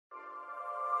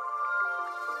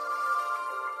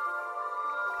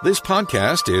This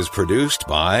podcast is produced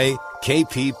by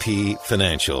KPP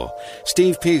Financial.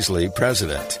 Steve Peasley,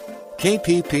 President.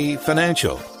 KPP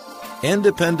Financial.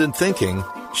 Independent thinking,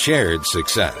 shared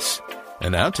success.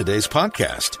 And now today's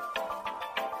podcast.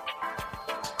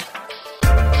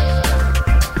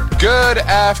 Good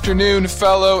afternoon,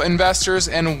 fellow investors,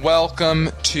 and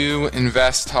welcome to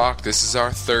Invest Talk. This is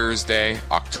our Thursday,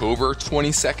 October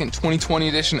 22nd, 2020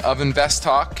 edition of Invest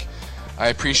Talk. I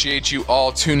appreciate you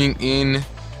all tuning in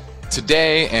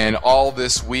today and all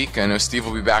this week. I know Steve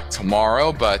will be back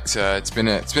tomorrow, but it's been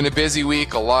a busy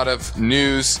week, a lot of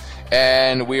news,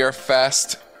 and we are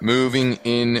fast moving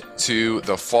into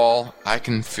the fall. I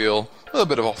can feel a little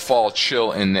bit of a fall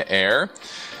chill in the air,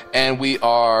 and we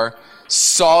are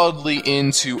solidly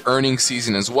into earnings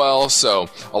season as well, so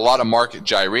a lot of market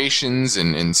gyrations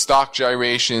and stock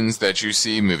gyrations that you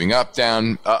see moving up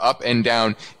and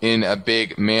down in a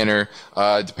big manner,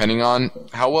 depending on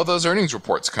how well those earnings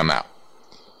reports come out.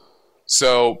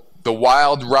 So the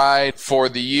wild ride for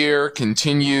the year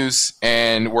continues,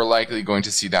 and we're likely going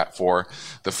to see that for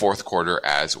the fourth quarter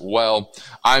as well.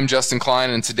 I'm Justin Klein,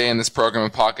 and today in this program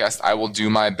and podcast, I will do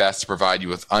my best to provide you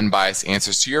with unbiased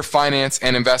answers to your finance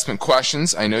and investment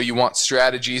questions. I know you want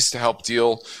strategies to help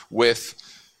deal with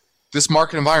this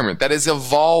market environment that is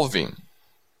evolving.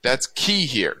 That's key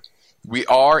here. We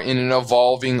are in an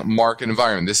evolving market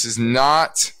environment. This is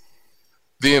not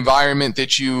the environment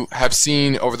that you have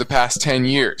seen over the past 10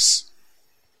 years.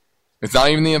 It's not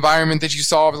even the environment that you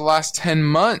saw over the last 10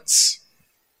 months.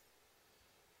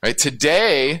 Right?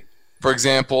 Today, for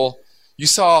example, you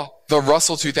saw the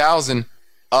Russell 2000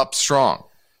 up strong.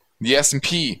 The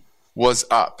S&P was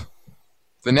up.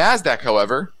 The NASDAQ,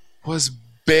 however, was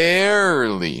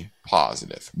barely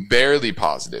positive. Barely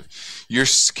positive. You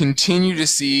continue to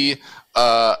see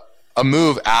a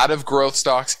move out of growth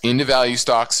stocks into value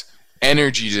stocks.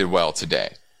 Energy did well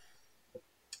today.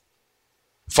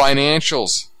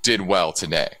 Financials did well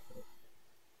today.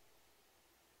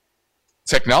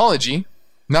 Technology,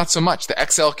 not so much. The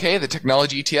XLK, the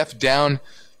technology ETF, down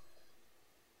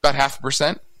about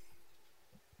 0.5%.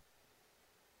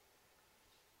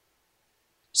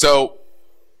 So,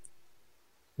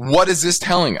 what is this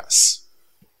telling us?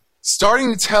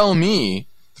 Starting to tell me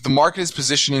that the market is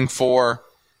positioning for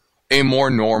a more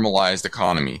normalized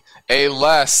economy, a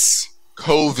less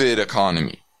COVID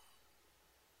economy,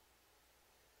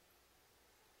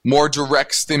 more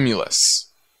direct stimulus,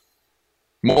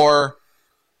 more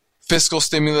fiscal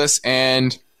stimulus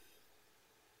and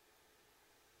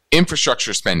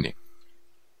infrastructure spending.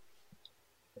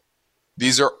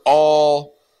 These are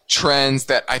all trends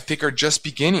that I think are just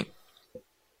beginning.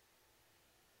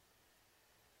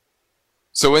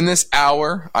 So in this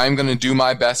hour, I'm going to do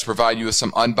my best to provide you with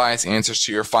some unbiased answers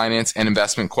to your finance and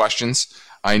investment questions.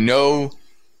 I know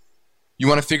you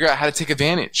want to figure out how to take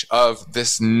advantage of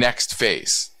this next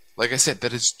phase. Like I said,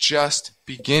 that is just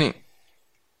beginning.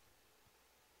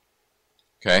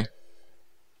 Okay?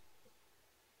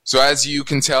 So as you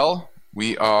can tell,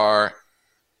 we are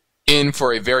in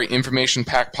for a very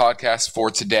information-packed podcast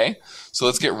for today. So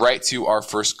let's get right to our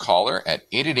first caller at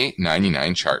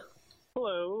 888-99-CHART.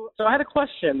 So I had a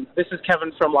question. This is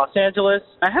Kevin from Los Angeles.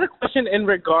 I had a question in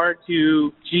regard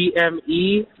to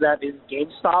GME, that is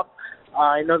GameStop.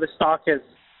 I know the stock has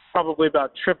probably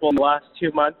about tripled in the last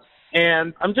 2 months.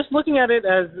 And I'm just looking at it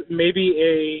as maybe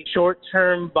a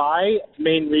short-term buy.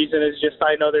 Main reason is just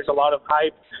I know there's a lot of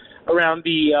hype around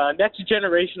the next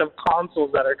generation of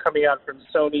consoles that are coming out from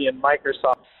Sony and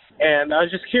Microsoft. And I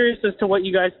was just curious as to what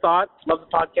you guys thought. Love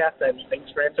the podcast, and thanks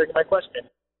for answering my question.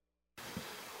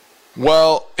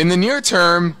 Well, in the near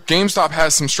term, GameStop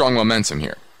has some strong momentum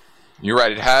here. You're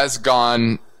right, it has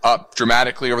gone up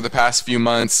dramatically over the past few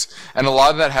months, and a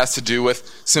lot of that has to do with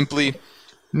simply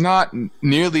not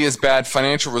nearly as bad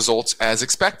financial results as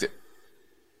expected.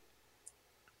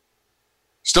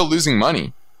 Still losing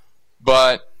money,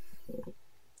 but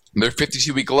their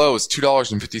 52-week low is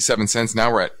 $2.57.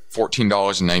 Now we're at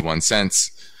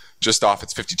 $14.91, just off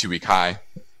its 52-week high.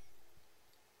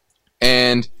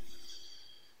 And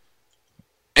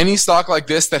any stock like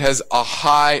this that has a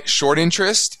high short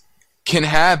interest can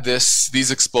have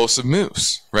these explosive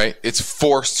moves, right? It's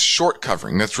forced short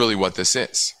covering. That's really what this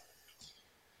is.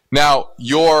 Now,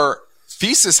 your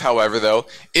thesis, however, though,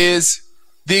 is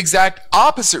the exact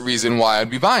opposite reason why I'd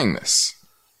be buying this,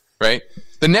 right?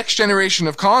 The next generation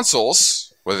of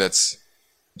consoles, whether that's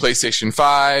PlayStation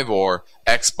 5 or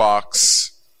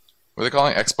Xbox, what are they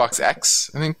calling it? Xbox X,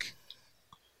 I think.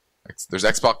 There's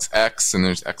Xbox X and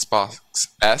there's Xbox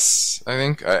S, I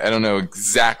think. I don't know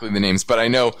exactly the names, but I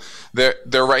know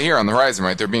they're right here on the horizon,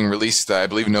 right? They're being released, I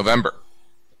believe, in November.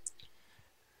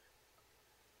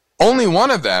 only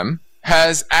one of them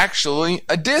has actually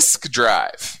a disk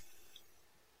drive.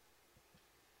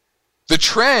 The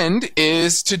trend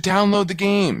is to download the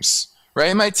games, right?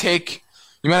 You might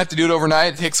have to do it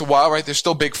overnight. It takes a while, right? They're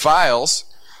still big files,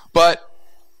 but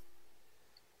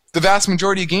the vast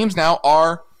majority of games now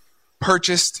are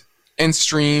purchased and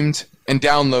streamed and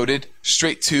downloaded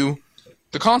straight to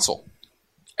the console.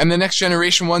 And the next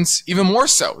generation ones even more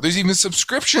so. There's even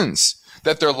subscriptions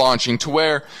that they're launching to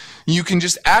where you can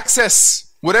just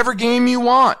access whatever game you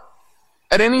want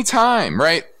at any time,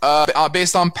 right?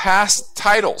 Based on past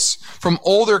titles from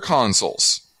older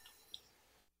consoles.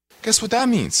 Guess what that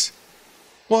means?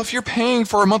 Well, if you're paying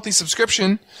for a monthly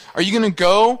subscription, are you going to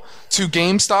go to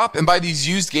GameStop and buy these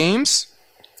used games?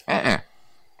 You're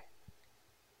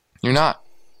not.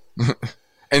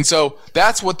 And so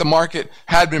that's what the market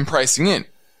had been pricing in.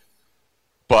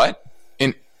 But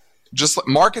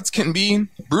markets can be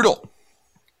brutal,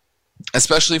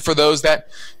 especially for those that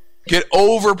get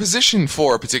over-positioned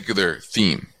for a particular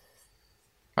theme.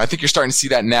 I think you're starting to see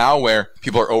that now where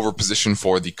people are over-positioned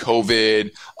for the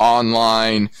COVID,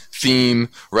 online theme,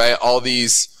 right? All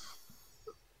these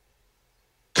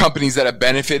companies that have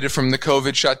benefited from the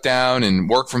COVID shutdown and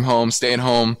work from home, stay at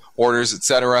home orders,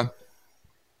 etc.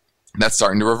 That's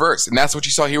starting to reverse. And that's what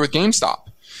you saw here with GameStop,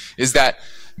 is that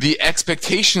the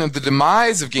expectation of the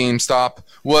demise of GameStop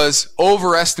was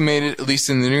overestimated, at least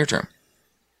in the near term.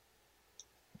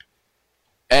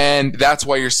 And that's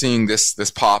why you're seeing this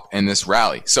pop and this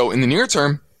rally. So in the near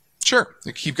term, sure,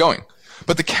 they keep going.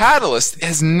 But the catalyst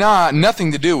has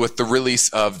nothing to do with the release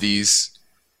of these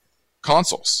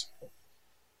consoles,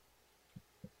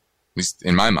 at least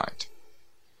in my mind.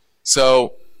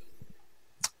 So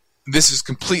this is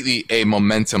completely a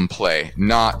momentum play,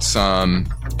 not some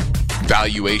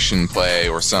valuation play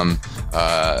or some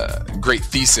great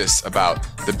thesis about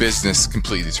the business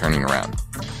completely turning around.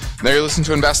 Now you're listening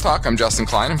to Invest Talk. I'm Justin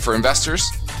Klein, and for investors,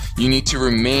 you need to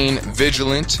remain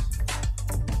vigilant,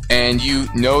 and you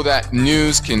know that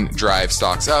news can drive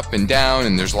stocks up and down,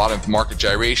 and there's a lot of market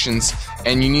gyrations,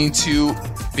 and you need to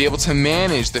be able to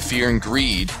manage the fear and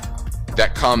greed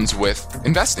that comes with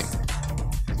investing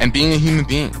and being a human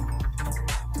being.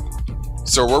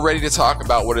 So we're ready to talk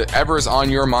about whatever is on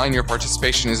your mind. Your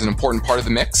participation is an important part of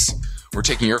the mix. We're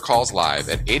taking your calls live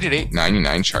at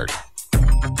 888-99-CHART.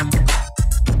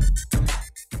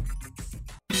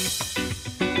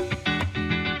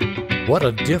 What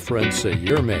a difference a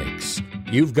year makes.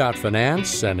 You've got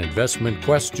finance and investment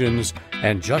questions,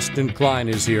 and Justin Klein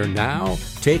is here now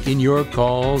taking your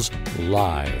calls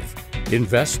live.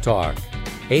 Invest Talk,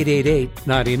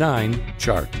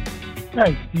 888-99-CHART.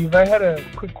 Hi, Steve. I had a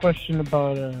quick question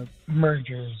about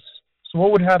mergers. So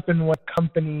what would happen when a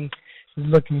company is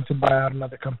looking to buy out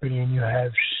another company and you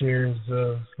have shares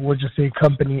of, we'll just say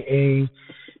company A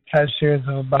has shares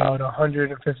of about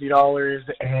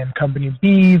 $150 and company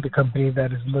B, the company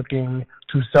that is looking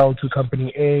to sell to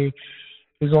company A,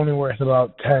 is only worth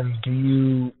about 10. Do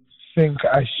you think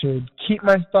I should keep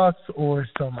my stocks or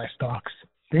sell my stocks?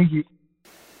 Thank you.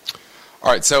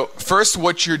 All right, so first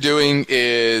what you're doing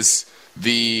is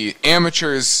the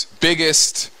amateur's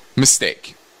biggest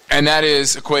mistake, and that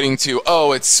is equating to,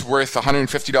 it's worth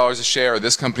 $150 a share, or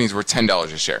this company's worth $10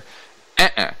 a share.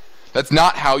 That's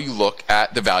not how you look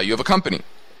at the value of a company.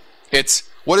 It's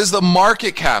what is the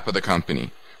market cap of the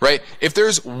company, right? If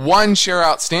there's one share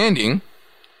outstanding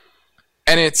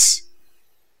and it's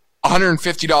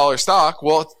 $150 stock,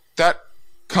 well, that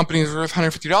company is worth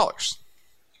 $150.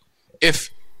 If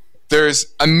there's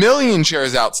 1 million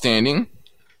shares outstanding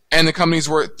and the company's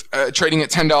worth trading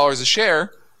at $10 a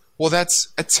share, well,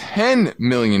 that's a $10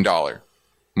 million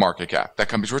market cap. That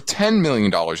company's worth $10 million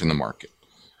in the market.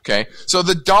 Okay, so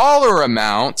the dollar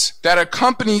amount that a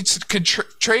company could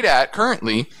trade at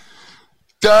currently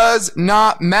does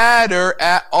not matter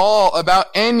at all about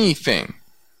anything,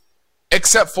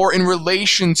 except for in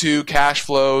relation to cash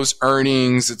flows,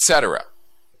 earnings, etc.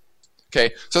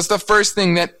 Okay, so it's the first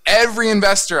thing that every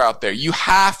investor out there, you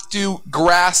have to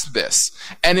grasp this.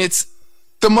 And it's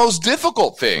the most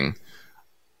difficult thing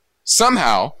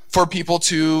somehow for people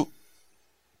to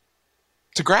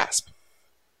grasp.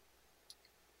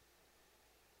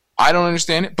 I don't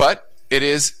understand it, but it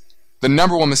is the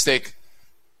number one mistake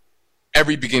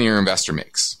every beginner investor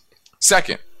makes.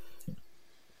 Second,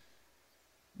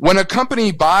 when a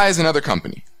company buys another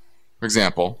company, for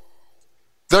example,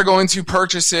 they're going to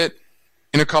purchase it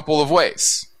in a couple of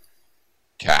ways: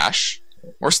 cash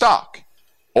or stock,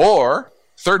 or,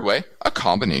 third way, a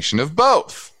combination of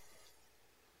both.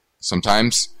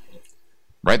 Sometimes,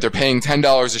 right, they're paying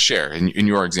 $10 a share in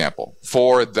your example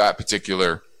for that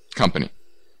particular company.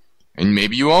 And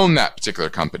maybe you own that particular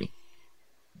company.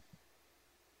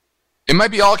 It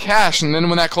might be all cash, and then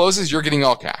when that closes, you're getting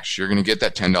all cash. You're going to get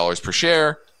that $10 per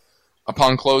share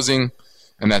upon closing,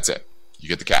 and that's it. You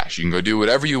get the cash. You can go do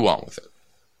whatever you want with it.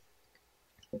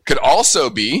 Could also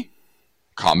be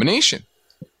a combination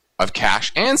of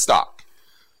cash and stock.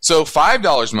 So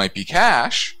 $5 might be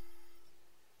cash,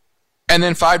 and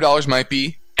then $5 might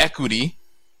be equity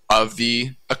of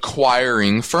the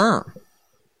acquiring firm.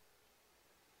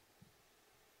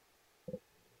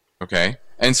 Okay?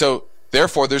 And so,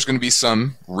 therefore, there's going to be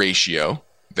some ratio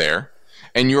there,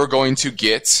 and you're going to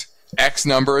get X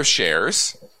number of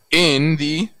shares in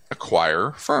the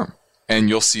acquirer firm. And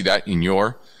you'll see that in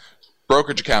your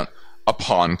brokerage account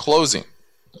upon closing.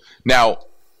 Now,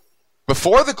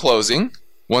 before the closing,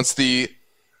 once the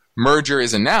merger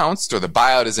is announced or the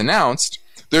buyout is announced,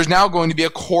 there's now going to be a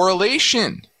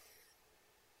correlation,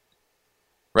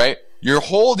 right? You're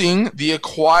holding the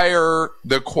acquired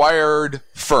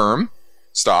firm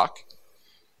stock,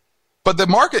 but the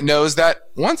market knows that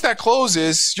once that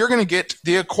closes, you're going to get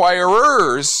the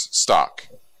acquirer's stock.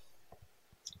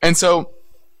 And so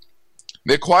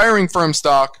the acquiring firm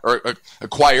stock, or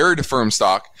acquired firm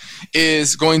stock,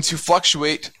 is going to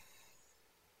fluctuate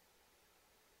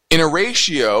in a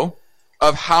ratio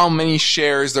of how many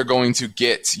shares you're going to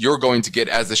get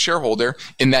as the shareholder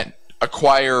in that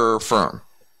acquirer firm.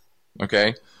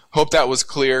 Okay? Hope that was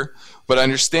clear, but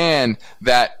understand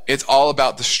that it's all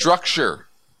about the structure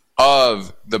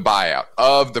of the buyout,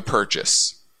 of the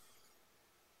purchase.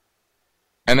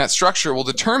 And that structure will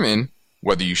determine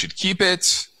whether you should keep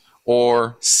it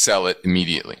or sell it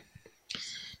immediately.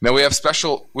 Now we have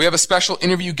a special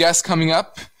interview guest coming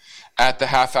up at the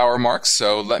half-hour mark,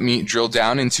 so let me drill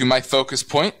down into my focus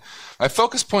point. My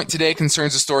focus point today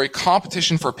concerns the story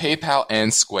competition for PayPal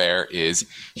and Square is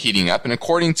heating up. And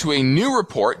according to a new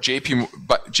report,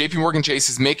 JP Morgan Chase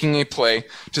is making a play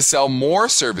to sell more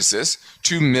services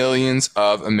to millions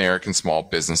of American small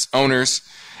business owners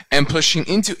and pushing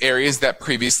into areas that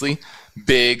previously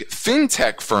big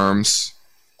fintech firms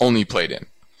only played in.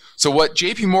 So what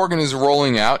JP Morgan is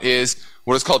rolling out is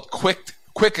what is called Quick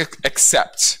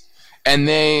Accept. And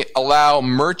they allow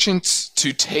merchants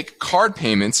to take card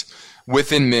payments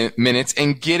within minutes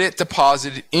and get it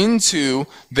deposited into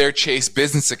their Chase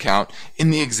business account in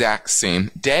the exact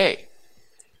same day.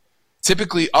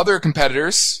 Typically, other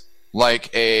competitors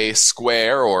like a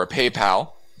Square or a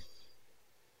PayPal,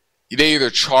 they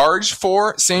either charge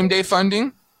for same-day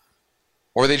funding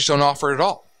or they just don't offer it at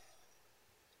all.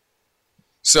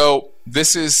 So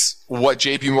this is what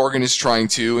JP Morgan is trying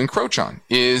to encroach on,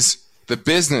 is the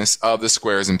business of the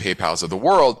Squares and PayPals of the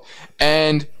world,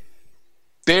 and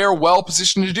they are well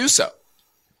positioned to do so.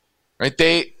 Right?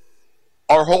 They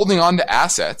are holding on to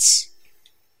assets.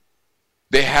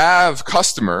 They have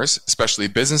customers, especially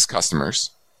business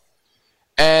customers,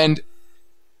 and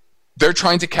they're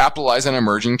trying to capitalize on an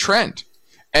emerging trend.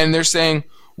 And they're saying,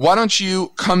 why don't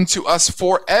you come to us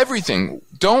for everything?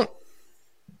 Don't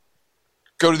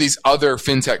go to these other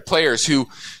fintech players who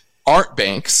aren't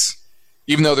banks,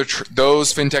 even though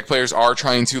those fintech players are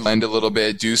trying to lend a little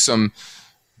bit, do some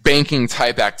banking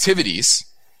type activities.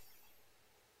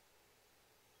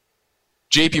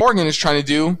 JP Morgan is trying to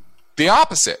do the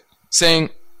opposite, saying,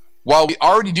 while we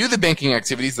already do the banking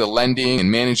activities, the lending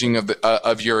and managing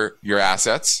of your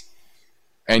assets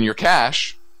and your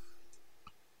cash,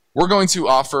 we're going to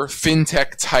offer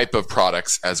fintech type of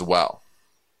products as well.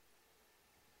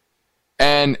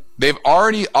 And they've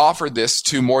already offered this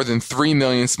to more than 3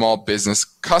 million small business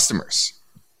customers.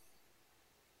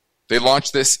 They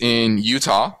launched this in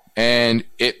Utah, and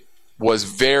it was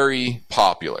very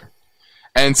popular.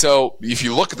 And so if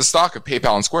you look at the stock of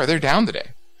PayPal and Square, they're down today.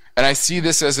 And I see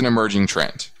this as an emerging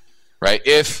trend, right?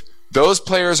 If those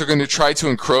players are going to try to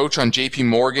encroach on JP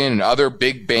Morgan and other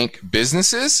big bank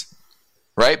businesses,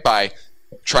 right, by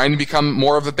trying to become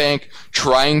more of a bank,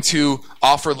 trying to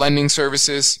offer lending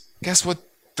services, guess what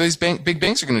these big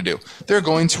banks are going to do? They're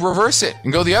going to reverse it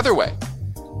and go the other way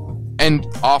and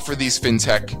offer these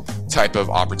fintech type of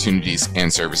opportunities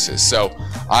and services. So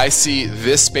I see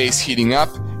this space heating up,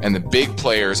 and the big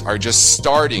players are just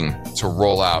starting to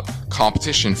roll out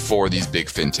competition for these big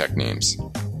fintech names.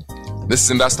 This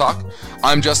is Invest Talk.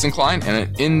 I'm Justin Klein,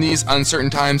 and in these uncertain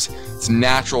times, it's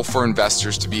natural for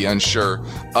investors to be unsure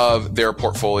of their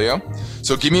portfolio.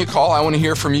 So give me a call. I want to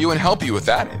hear from you and help you with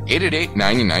that at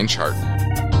 888-99-CHART.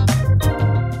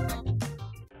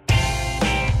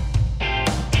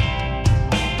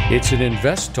 It's an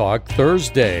Invest Talk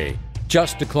Thursday.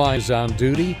 Justin Klein is on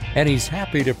duty, and he's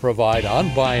happy to provide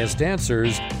unbiased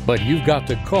answers, but you've got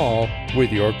to call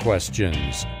with your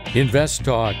questions. Invest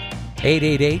Talk,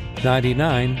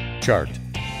 888-99-CHART.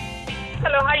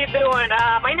 Hello, how you doing?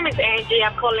 My name is Angie.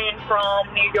 I'm calling from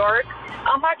New York.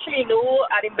 I'm actually new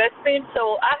at investing,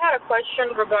 so I had a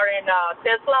question regarding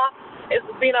Tesla. It's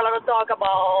been a lot of talk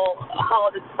about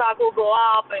how the stock will go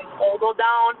up and or go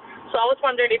down. So I was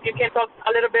wondering if you can talk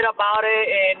a little bit about it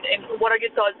and what are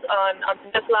your thoughts on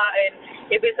Tesla and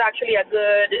if it's actually a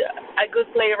good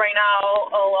play right now.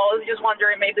 I was just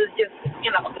wondering, maybe it's just,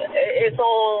 it's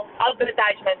all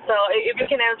advertisement. So if you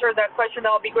can answer that question,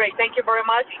 that would be great. Thank you very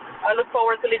much. I look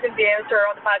forward to listening to the answer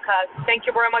on the podcast. Thank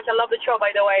you very much. I love the show,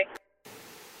 by the way.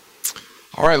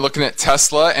 All right, looking at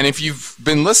Tesla, and if you've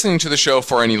been listening to the show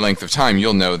for any length of time,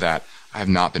 you'll know that I have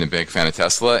not been a big fan of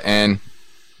Tesla, and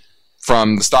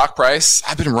from the stock price,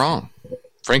 I've been wrong.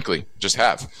 Frankly, just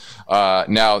have.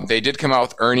 Now, they did come out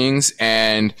with earnings,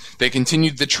 and they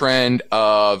continued the trend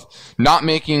of not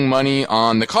making money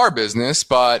on the car business,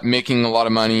 but making a lot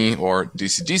of money, or a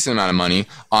decent amount of money,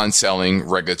 on selling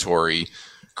regulatory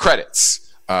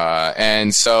credits.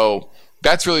 And so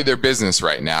that's really their business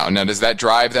right now. Now, does that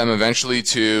drive them eventually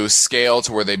to scale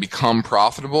to where they become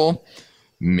profitable?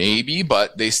 Maybe,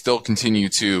 but they still continue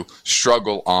to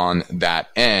struggle on that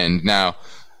end. Now,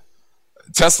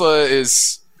 Tesla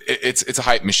it's a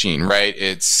hype machine, right?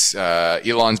 It's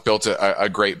Elon's built a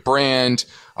great brand.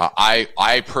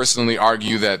 I personally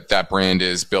argue that brand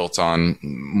is built on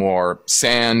more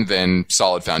sand than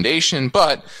solid foundation,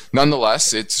 but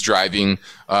nonetheless, it's driving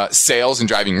sales and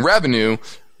driving revenue.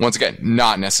 Once again,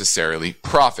 not necessarily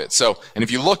profit. So, and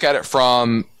if you look at it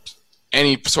from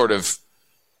any sort of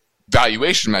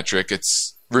valuation metric, it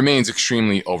remains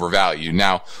extremely overvalued.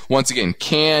 Now, once again,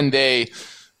 can they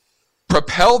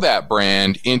propel that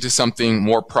brand into something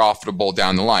more profitable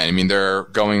down the line? I mean, they're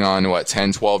going on,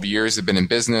 10, 12 years have been in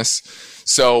business.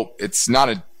 So it's not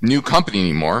a new company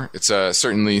anymore. It's a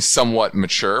certainly somewhat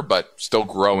mature, but still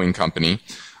growing company.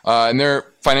 And their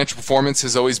financial performance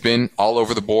has always been all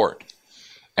over the board.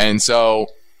 And so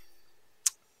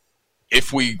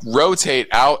if we rotate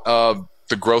out of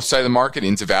the growth side of the market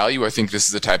into value, I think this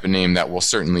is the type of name that will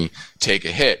certainly take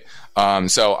a hit.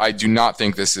 So I do not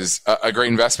think this is a great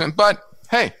investment, but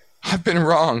hey, I've been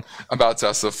wrong about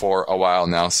Tesla for a while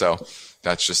now, so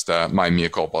that's just my mea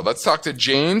culpa. Let's talk to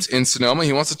James in Sonoma.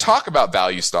 He wants to talk about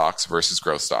value stocks versus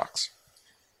growth stocks.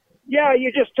 Yeah,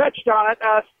 you just touched on it.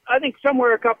 I think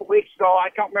somewhere a couple of weeks ago, I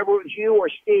can't remember if it was you or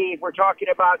Steve, we're talking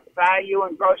about value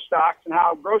and growth stocks and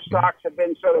how growth stocks have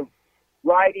been sort of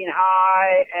riding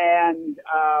high, and it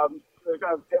was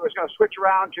going to switch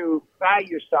around to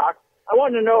value stock. I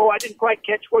wanted to know, I didn't quite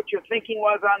catch what your thinking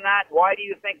was on that. Why do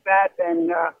you think that?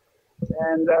 And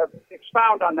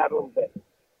expound on that a little bit.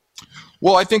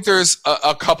 Well, I think there's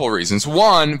a couple reasons.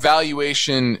 One,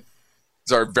 valuations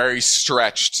are very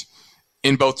stretched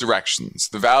in both directions.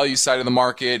 The value side of the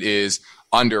market is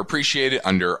underappreciated,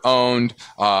 under-owned.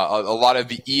 A lot of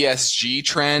the ESG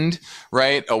trend,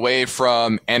 right, away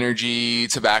from energy,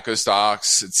 tobacco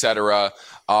stocks, etc.,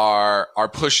 are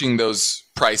pushing those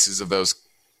prices of those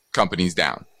companies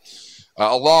down,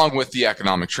 along with the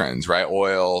economic trends, right?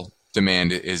 Is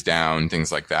demand is down,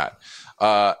 things like that.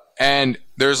 And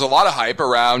there's a lot of hype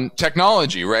around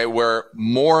technology, right? Where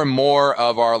more and more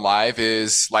of our life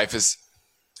is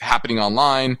happening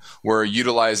online. We're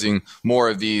utilizing more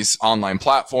of these online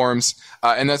platforms.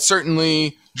 And that's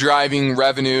certainly driving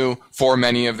revenue for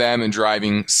many of them and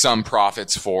driving some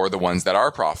profits for the ones that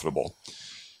are profitable.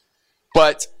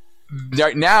 But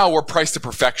right now we're priced to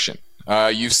perfection.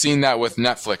 You've seen that with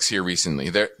Netflix here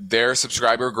recently. Their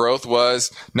subscriber growth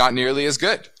was not nearly as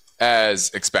good as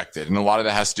expected. And a lot of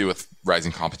that has to do with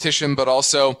rising competition, but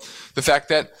also the fact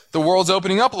that the world's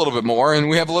opening up a little bit more and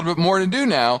we have a little bit more to do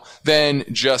now than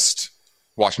just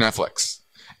watch Netflix.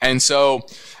 And so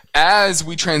as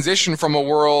we transition from a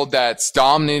world that's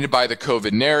dominated by the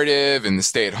COVID narrative and the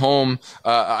stay-at-home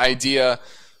idea,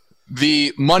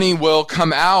 the money will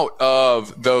come out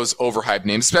of those overhyped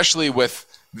names, especially with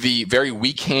the very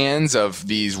weak hands of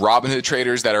these Robinhood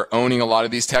traders that are owning a lot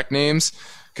of these tech names.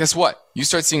 Guess what? You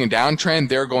start seeing a downtrend,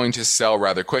 they're going to sell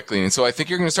rather quickly. And so I think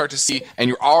you're going to start to see, and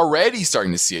you're already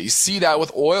starting to see it. You see that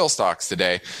with oil stocks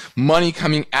today, money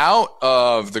coming out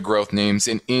of the growth names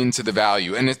and into the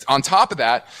value. And on top of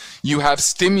that, you have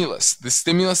stimulus, the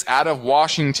stimulus out of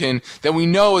Washington that we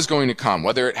know is going to come,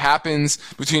 whether it happens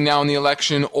between now and the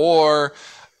election or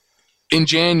in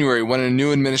January, when a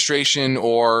new administration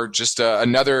or just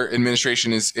another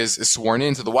administration is sworn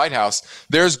into the White House,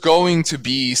 there's going to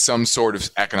be some sort of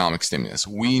economic stimulus.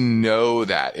 We know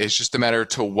that. It's just a matter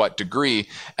to what degree.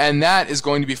 And that is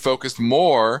going to be focused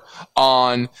more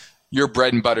on your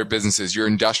bread and butter businesses, your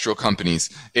industrial companies.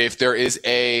 If there is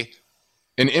a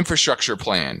an infrastructure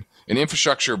plan, an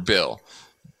infrastructure bill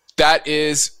that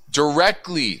is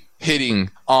directly hitting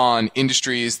on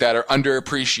industries that are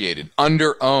underappreciated,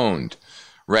 underowned,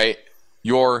 right?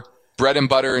 Your bread and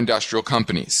butter industrial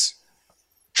companies,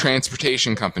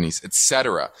 transportation companies,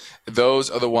 etc. Those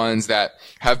are the ones that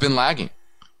have been lagging.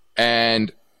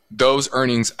 And those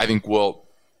earnings, I think, will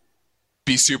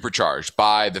be supercharged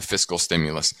by the fiscal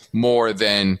stimulus more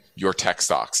than your tech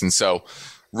stocks. And so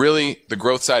really the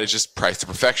growth side is just price to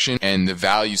perfection, and the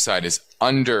value side is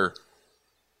underowned,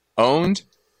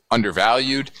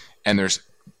 undervalued, and there's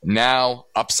now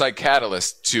upside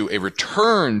catalyst to a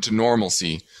return to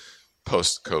normalcy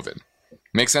post-COVID.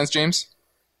 Make sense, James?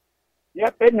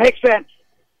 Yep, it makes sense.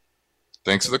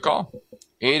 Thanks for the call.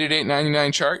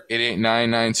 888-99-CHART,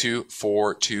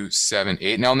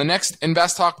 888-992-4278. Now, in the next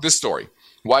Invest Talk, this story.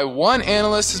 Why one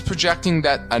analyst is projecting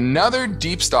that another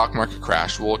deep stock market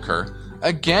crash will occur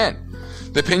again.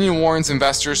 The opinion warns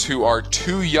investors who are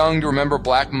too young to remember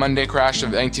Black Monday crash of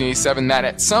 1987 that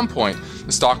at some point,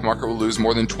 the stock market will lose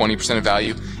more than 20% of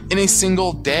value in a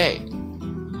single day.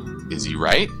 Is he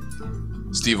right?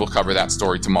 Steve will cover that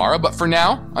story tomorrow, but for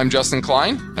now, I'm Justin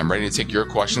Klein. I'm ready to take your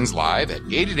questions live at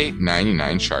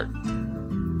 888-99-CHART.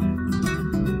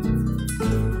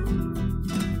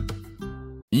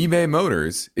 eBay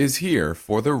Motors is here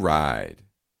for the ride.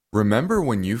 Remember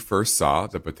when you first saw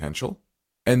the potential?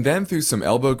 And then through some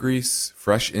elbow grease,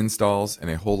 fresh installs, and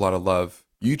a whole lot of love,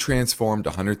 you transformed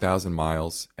 100,000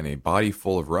 miles and a body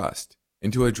full of rust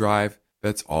into a drive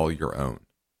that's all your own.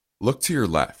 Look to your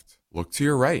left. Look to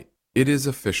your right. It is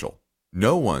official.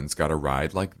 No one's got a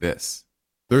ride like this.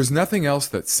 There's nothing else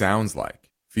that sounds like,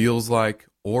 feels like,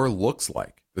 or looks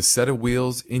like the set of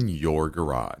wheels in your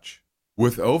garage.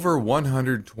 With over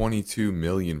 122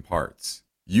 million parts,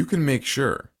 you can make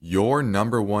sure your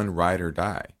number one ride or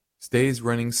die stays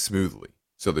running smoothly,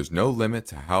 so there's no limit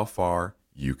to how far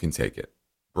you can take it.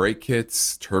 Brake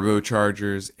kits,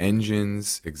 turbochargers,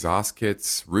 engines, exhaust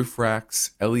kits, roof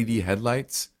racks, LED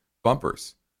headlights,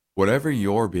 bumpers, whatever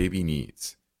your baby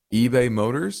needs, eBay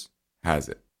Motors has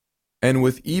it. And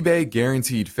with eBay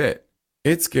Guaranteed Fit,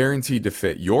 it's guaranteed to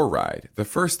fit your ride the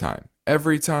first time,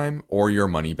 every time, or your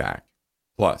money back.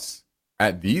 Plus,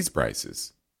 at these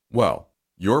prices, well,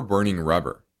 you're burning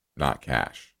rubber, not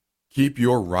cash. Keep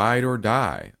your ride or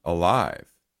die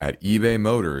alive at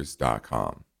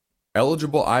ebaymotors.com.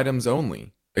 Eligible items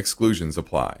only. Exclusions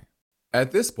apply.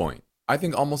 At this point, I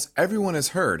think almost everyone has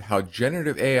heard how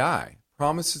generative AI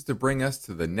promises to bring us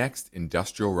to the next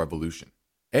industrial revolution.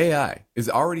 AI is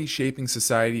already shaping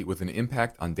society with an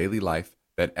impact on daily life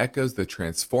that echoes the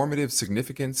transformative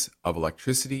significance of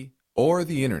electricity or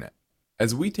the internet.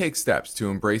 As we take steps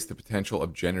to embrace the potential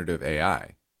of generative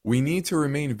AI, we need to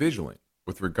remain vigilant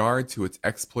with regard to its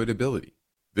exploitability.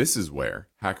 This is where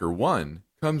HackerOne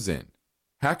comes in.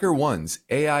 HackerOne's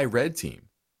AI Red Team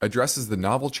addresses the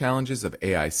novel challenges of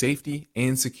AI safety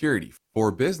and security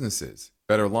for businesses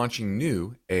that are launching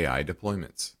new AI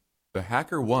deployments. The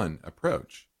HackerOne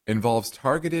approach involves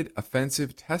targeted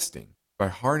offensive testing by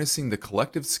harnessing the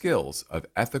collective skills of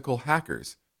ethical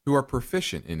hackers who are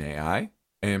proficient in AI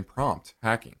and prompt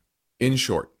hacking. In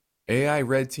short, AI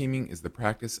red teaming is the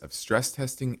practice of stress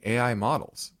testing AI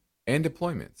models and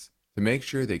deployments to make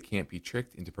sure they can't be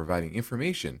tricked into providing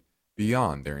information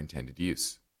beyond their intended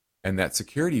use, and that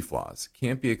security flaws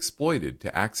can't be exploited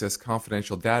to access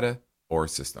confidential data or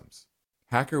systems.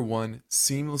 HackerOne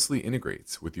seamlessly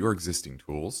integrates with your existing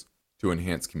tools to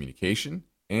enhance communication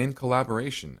and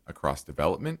collaboration across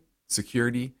development,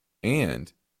 security,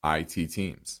 and IT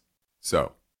teams.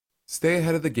 So, stay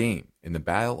ahead of the game in the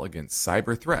battle against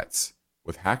cyber threats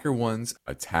with HackerOne's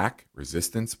attack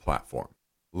resistance platform.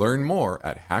 Learn more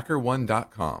at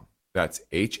hackerone.com. That's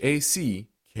HackerOne.com,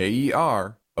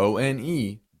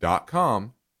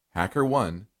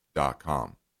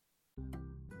 hackerone.com.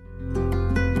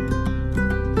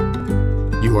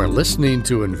 You are listening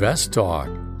to Invest Talk.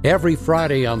 Every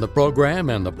Friday on the program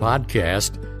and the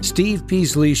podcast, Steve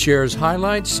Peasley shares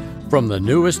highlights from the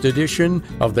newest edition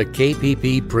of the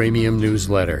KPP Premium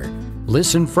Newsletter.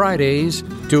 Listen Fridays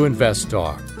to Invest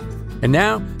Talk. And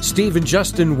now, Steve and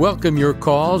Justin welcome your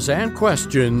calls and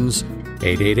questions.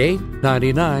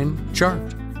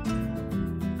 888-99-CHART.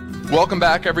 Welcome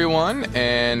back, everyone,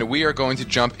 and we are going to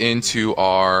jump into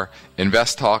our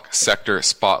Invest Talk Sector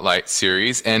Spotlight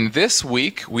series. And this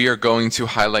week, we are going to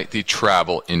highlight the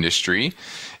travel industry.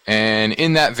 And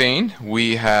in that vein,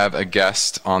 we have a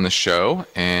guest on the show,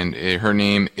 and her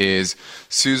name is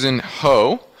Susan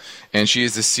Ho, and she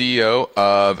is the CEO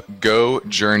of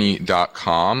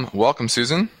GoJourney.com. Welcome,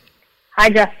 Susan. Hi,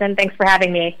 Justin. Thanks for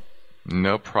having me.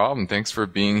 No problem. Thanks for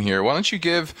being here. Why don't you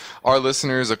give our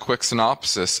listeners a quick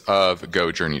synopsis of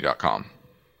GoJourney.com?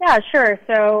 Yeah, sure.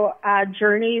 So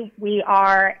Journey, we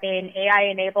are an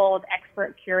AI-enabled,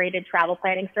 expert-curated travel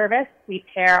planning service. We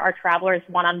pair our travelers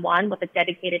one-on-one with a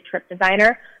dedicated trip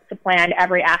designer to plan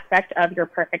every aspect of your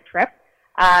perfect trip.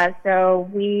 So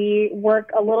we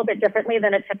work a little bit differently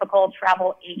than a typical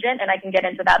travel agent, and I can get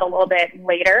into that a little bit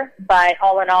later. But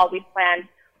all in all, we've planned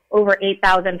over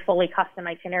 8,000 fully custom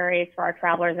itineraries for our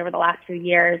travelers over the last 2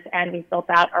 years, and we've built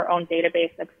out our own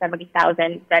database of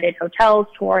 70,000 vetted hotels,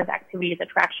 tours, activities,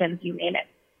 attractions, you name it.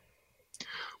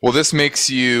 Well, this makes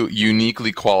you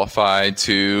uniquely qualified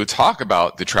to talk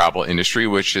about the travel industry,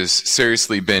 which has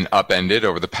seriously been upended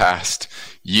over the past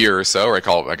year or so, or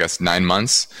I guess 9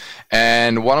 months.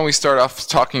 And why don't we start off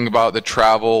talking about the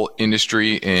travel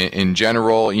industry in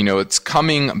general? You know, it's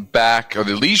coming back, or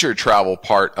the leisure travel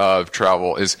part of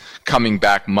travel is coming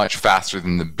back much faster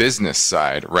than the business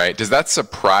side, right? Does that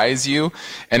surprise you?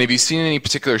 And have you seen any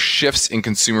particular shifts in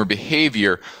consumer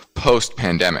behavior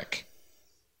post-pandemic?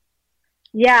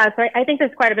 Yeah, so I think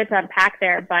there's quite a bit to unpack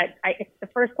there, but the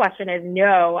first question is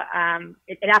no.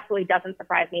 It absolutely doesn't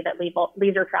surprise me that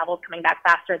leisure travel is coming back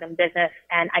faster than business,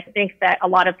 and I think that a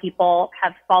lot of people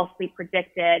have falsely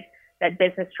predicted that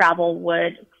business travel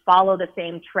would follow the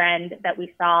same trend that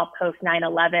we saw post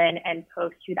 9/11 and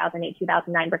post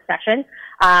 2008-2009 recession,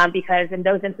 because in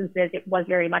those instances it was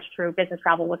very much true. Business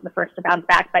travel was the first to bounce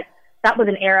back, but that was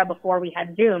an era before we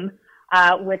had Zoom.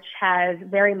 Which has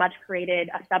very much created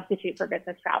a substitute for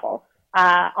business travel.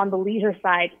 On the leisure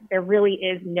side, there really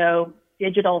is no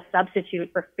digital substitute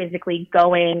for physically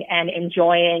going and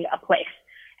enjoying a place.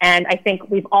 And I think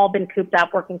we've all been cooped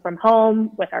up working from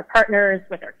home with our partners,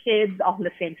 with our kids, all in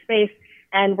the same space.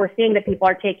 And we're seeing that people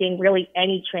are taking really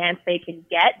any chance they can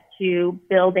get to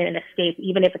build in an escape,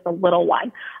 even if it's a little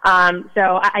one.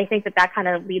 So I think that kind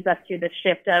of leads us to the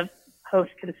shift of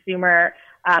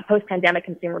post-pandemic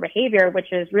consumer behavior,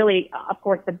 which is really, of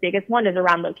course, the biggest one is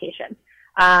around location.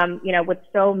 With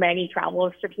so many travel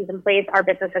restrictions in place, our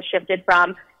business has shifted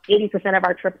from 80% of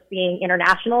our trips being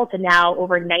international to now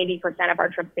over 90% of our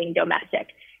trips being domestic.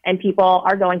 And people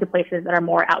are going to places that are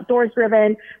more outdoors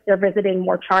driven. They're visiting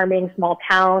more charming small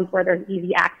towns where there's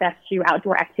easy access to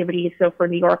outdoor activities. So for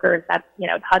New Yorkers, that's,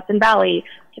 the Hudson Valley,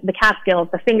 the Catskills,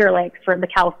 the Finger Lakes. For the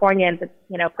Californians,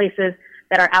 it's, places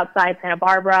that are outside Santa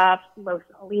Barbara, Los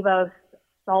Olivos,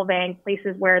 Solvang,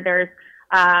 places where there's,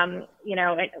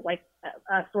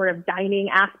 a sort of dining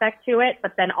aspect to it,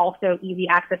 but then also easy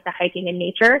access to hiking and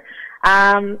nature.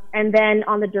 And then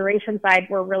on the duration side,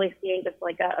 we're really seeing just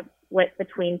like a split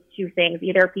between two things.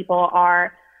 Either people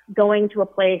are going to a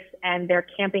place and they're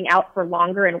camping out for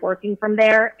longer and working from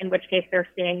there, in which case they're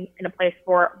staying in a place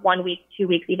for 1 week, 2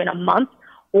 weeks, even a month,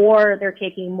 or they're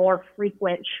taking more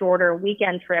frequent, shorter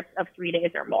weekend trips of 3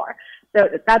 days or more. So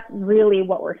that's really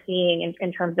what we're seeing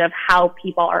in terms of how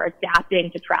people are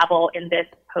adapting to travel in this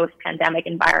post-pandemic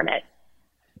environment.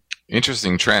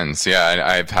 Interesting trends. Yeah,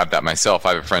 I've had that myself.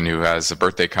 I have a friend who has a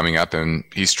birthday coming up, and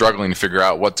he's struggling to figure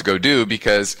out what to go do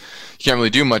because he can't really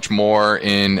do much more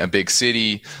in a big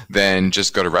city than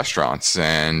just go to restaurants.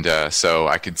 And so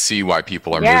I could see why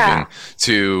people are moving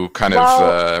to kind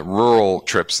of rural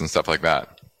trips and stuff like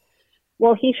that.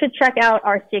 Well, he should check out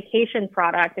our staycation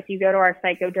product. If you go to our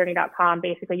site, GoJourney.com,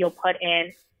 basically you'll put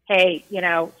in, hey,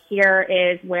 here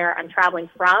is where I'm traveling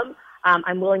from.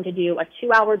 I'm willing to do a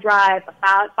 2-hour drive,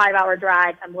 a 5-hour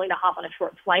drive. I'm willing to hop on a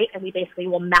short flight, and we basically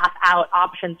will map out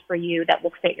options for you that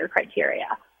will fit your criteria.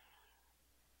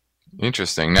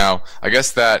 Interesting. Now, I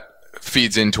guess that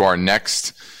feeds into our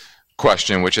next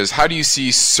question, which is how do you see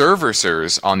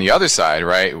servicers on the other side,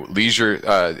 right?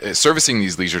 Leisure, servicing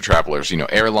these leisure travelers,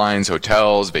 airlines,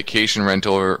 hotels, vacation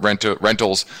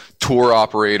rentals, tour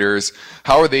operators.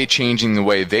 How are they changing the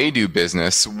way they do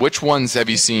business? Which ones have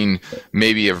you seen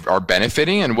maybe are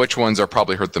benefiting, and which ones are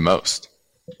probably hurt the most?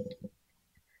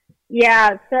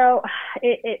 Yeah, so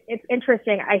it's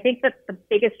interesting. I think that the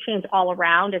biggest change all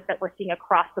around is that we're seeing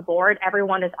across the board,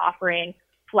 everyone is offering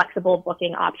flexible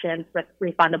booking options with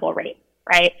refundable rates,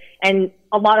 right? And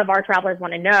a lot of our travelers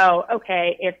want to know,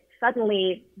 okay, if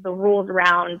suddenly the rules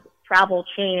around travel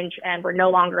change and we're no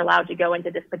longer allowed to go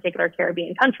into this particular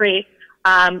Caribbean country,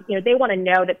 they want to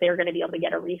know that they're going to be able to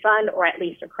get a refund or at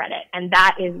least a credit. And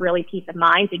that is really peace of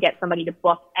mind to get somebody to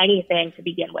book anything to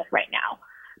begin with right now.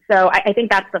 So I think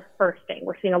that's the first thing.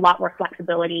 We're seeing a lot more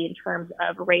flexibility in terms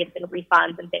of rates and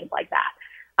refunds and things like that.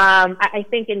 I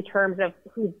think in terms of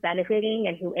who's benefiting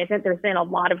and who isn't, there's been a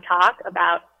lot of talk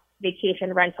about,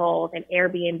 vacation rentals and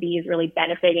Airbnbs really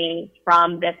benefiting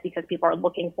from this because people are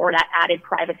looking for that added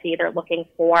privacy. They're looking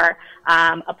for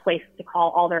a place to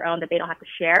call all their own that they don't have to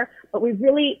share. But we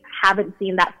really haven't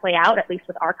seen that play out, at least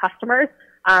with our customers.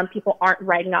 People aren't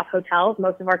writing off hotels.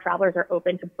 Most of our travelers are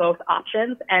open to both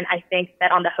options. And I think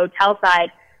that on the hotel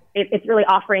side, it's really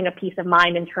offering a peace of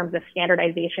mind in terms of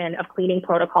standardization of cleaning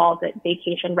protocols that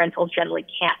vacation rentals generally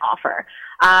can't offer.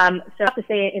 So to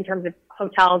say in terms of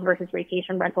hotels versus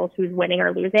vacation rentals, who's winning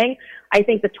or losing, I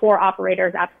think the tour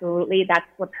operators, absolutely, that's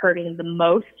what's hurting the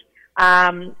most.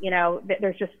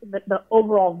 There's just the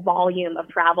overall volume of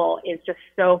travel is just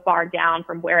so far down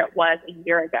from where it was a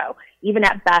year ago. Even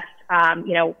at best,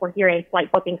 we're hearing flight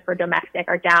bookings for domestic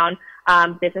are down.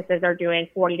 Businesses are doing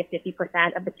 40 to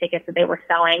 50% of the tickets that they were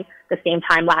selling the same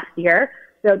time last year.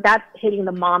 So that's hitting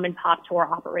the mom and pop tour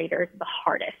operators the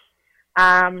hardest.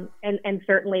 And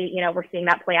certainly, we're seeing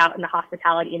that play out in the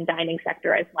hospitality and dining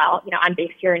sector as well. I'm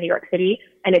based here in New York City,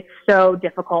 and it's so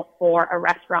difficult for a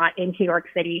restaurant in New York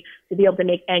City to be able to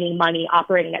make any money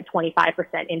operating at 25%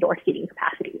 indoor seating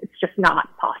capacity. It's just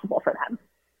not possible for them.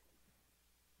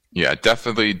 Yeah,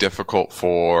 definitely difficult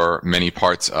for many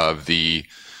parts of the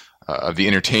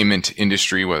entertainment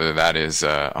industry, whether that is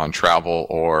on travel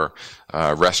or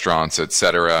restaurants, et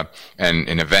cetera, and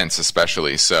in events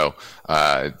especially. So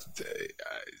a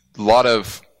lot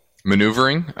of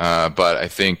maneuvering, but I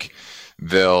think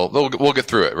we'll get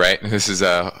through it, right? This is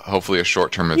hopefully a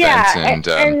short-term event.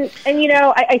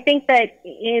 Yeah, I think that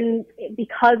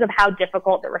because of how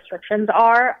difficult the restrictions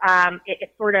are,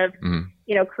 it sort of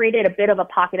created a bit of a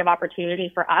pocket of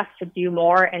opportunity for us to do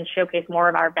more and showcase more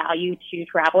of our value to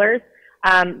travelers,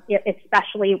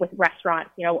 especially with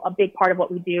restaurants. A big part of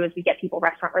what we do is we get people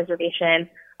restaurant reservations.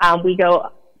 We go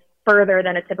further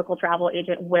than a typical travel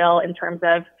agent will in terms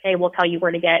of, hey, we'll tell you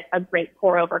where to get a great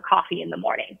pour over coffee in the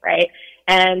morning, right?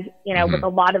 And, with a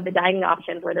lot of the dining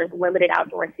options where there's limited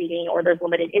outdoor seating or there's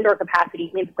limited indoor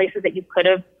capacity, means places that you could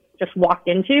have just walked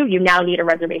into, you now need a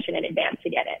reservation in advance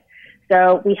to get it.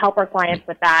 So we help our clients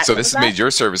with that. So this has made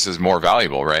your services more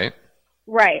valuable, right?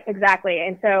 Right, exactly.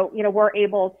 And so, we're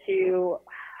able to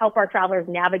help our travelers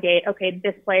navigate, okay,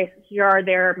 this place, here are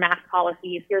their mask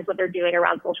policies, here's what they're doing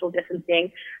around social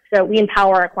distancing. So we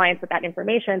empower our clients with that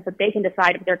information so they can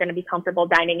decide if they're going to be comfortable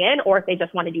dining in or if they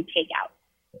just want to do takeout.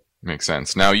 Makes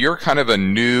sense. Now, you're kind of a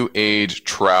new age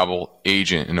travel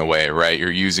agent in a way, right?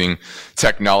 You're using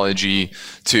technology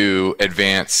to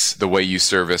advance the way you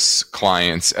service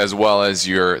clients as well as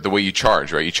the way you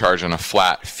charge, right? You charge on a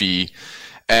flat fee.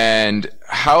 And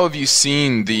how have you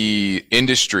seen the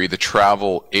industry, the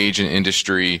travel agent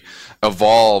industry,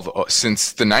 evolve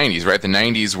since the 90s, right? The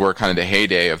 90s were kind of the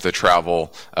heyday of the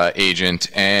travel agent.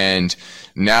 And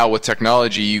now with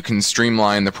technology, you can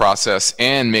streamline the process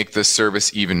and make the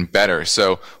service even better.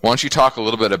 So why don't you talk a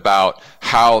little bit about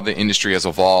how the industry has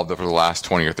evolved over the last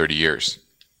 20 or 30 years?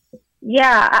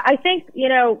 Yeah, I think,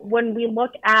 when we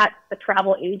look at the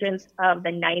travel agents of the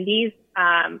 90s,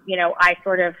 I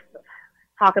sort of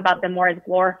talk about them more as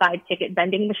glorified ticket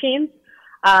vending machines.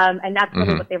 And that's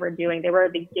really what they were doing. They were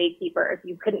the gatekeepers.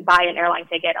 You couldn't buy an airline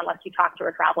ticket unless you talked to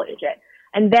a travel agent.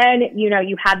 And then,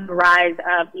 you had the rise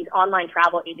of these online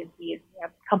travel agencies,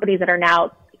 companies that are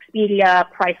now Expedia,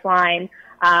 Priceline,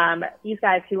 these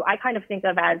guys who I kind of think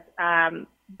of as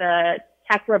the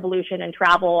tech revolution in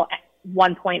travel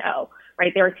 1.0,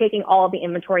 right? They're taking all of the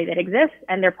inventory that exists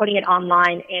and they're putting it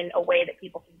online in a way that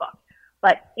people can book.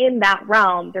 But in that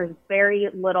realm, there's very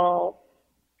little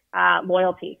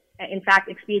loyalty. In fact,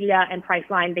 Expedia and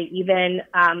Priceline, they even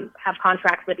have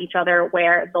contracts with each other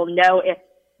where they'll know if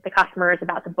the customer is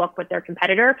about to book with their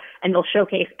competitor, and they'll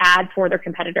showcase ads for their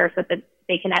competitor so that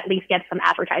they can at least get some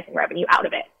advertising revenue out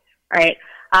of it, right?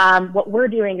 What we're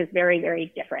doing is very,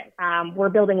 very different. We're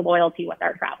building loyalty with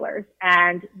our travelers,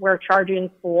 and we're charging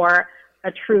for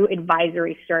a true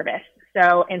advisory service.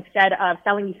 So instead of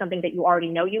selling you something that you already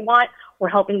know you want, we're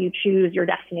helping you choose your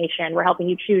destination. We're helping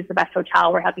you choose the best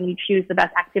hotel. We're helping you choose the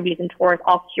best activities and tours,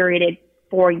 all curated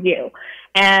for you.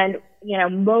 And,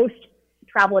 most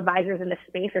travel advisors in this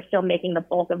space are still making the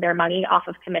bulk of their money off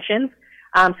of commissions.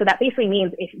 So that basically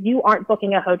means if you aren't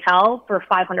booking a hotel for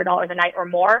 $500 a night or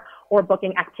more, or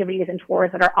booking activities and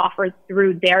tours that are offered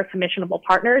through their commissionable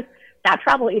partners, that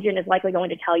travel agent is likely going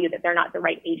to tell you that they're not the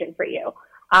right agent for you.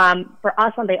 For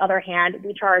us, on the other hand,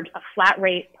 we charge a flat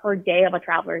rate per day of a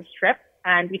traveler's trip.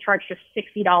 and we charge just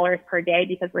 $60 per day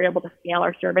because we're able to scale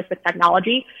our service with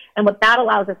technology. And what that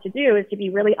allows us to do is to be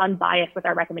really unbiased with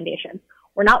our recommendations.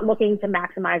 We're not looking to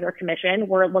maximize our commission.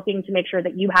 We're looking to make sure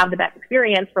that you have the best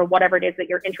experience for whatever it is that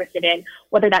you're interested in,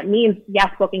 whether that means, yes,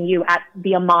 booking you at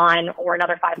the Aman or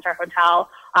another 5-star hotel,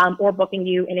 or booking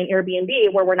you in an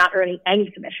Airbnb where we're not earning any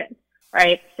commission,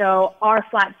 right? So our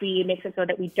flat fee makes it so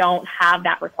that we don't have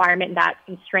that requirement, that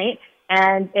constraint.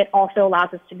 And it also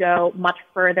allows us to go much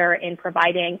further in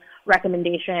providing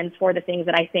recommendations for the things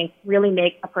that I think really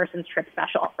make a person's trip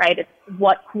special, right? It's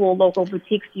what cool local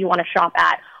boutiques do you want to shop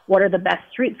at? What are the best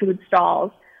street food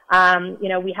stalls?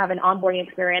 We have an onboarding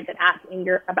experience and asking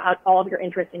about all of your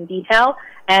interests in detail.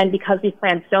 And because we've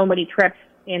planned so many trips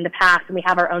in the past and we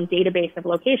have our own database of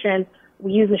locations,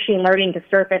 we use machine learning to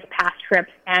surface past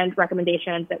trips and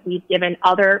recommendations that we've given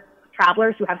other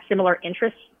travelers who have similar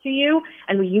interests to you,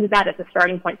 and we use that as a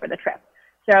starting point for the trip.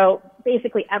 So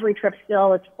basically every trip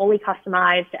still is fully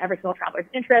customized to every single traveler's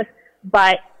interest,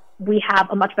 but we have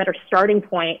a much better starting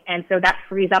point, and so that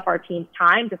frees up our team's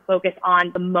time to focus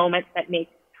on the moments that make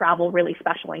travel really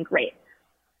special and great.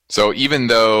 So even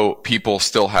though people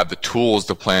still have the tools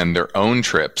to plan their own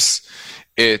trips,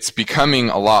 it's becoming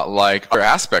a lot like other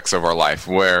aspects of our life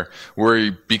where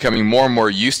we're becoming more and more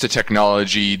used to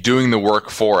technology doing the work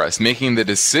for us, making the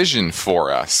decision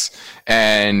for us.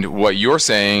 And what you're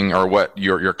saying, or what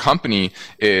your company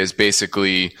is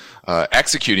basically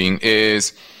executing,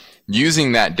 is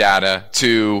using that data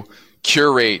to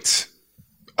curate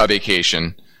a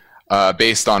vacation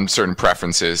based on certain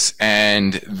preferences.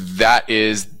 And that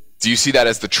is, do you see that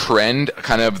as the trend,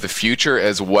 kind of the future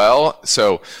as well?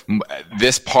 So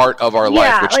this part of our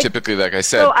life, which typically, like I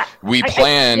said, we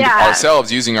planned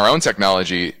ourselves using our own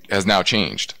technology, has now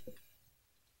changed.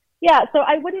 Yeah, so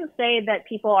I wouldn't say that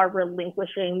people are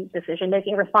relinquishing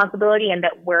decision-making responsibility and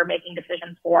that we're making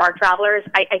decisions for our travelers.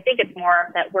 I think it's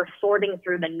more that we're sorting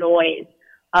through the noise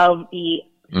of the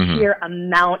sheer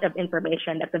amount of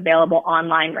information that's available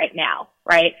online right now,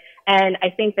 right? And I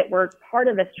think that we're part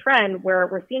of this trend where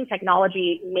we're seeing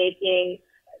technology is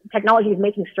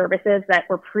making services that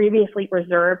were previously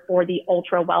reserved for the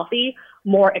ultra wealthy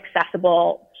more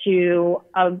accessible to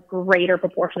a greater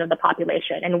proportion of the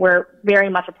population. And we're very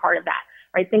much a part of that,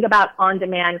 right? Think about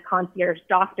on-demand concierge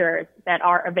doctors that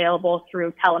are available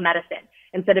through telemedicine.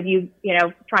 Instead of you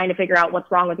trying to figure out what's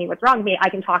wrong with me, I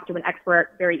can talk to an expert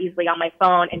very easily on my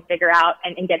phone and figure out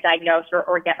and get diagnosed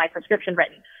or get my prescription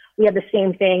written. We have the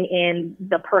same thing in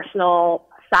the personal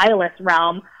stylist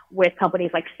realm with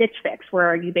companies like Stitch Fix,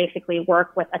 where you basically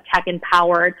work with a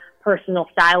tech-empowered personal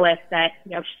stylist that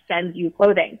sends you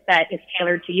clothing that is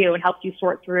tailored to you and helps you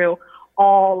sort through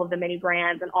all of the many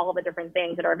brands and all of the different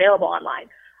things that are available online.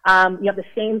 You have the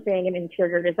same thing in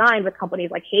interior design with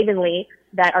companies like Havenly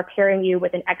that are pairing you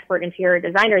with an expert interior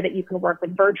designer that you can work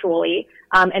with virtually.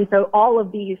 And so all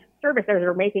of these services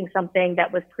are making something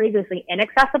that was previously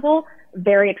inaccessible,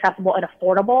 very accessible and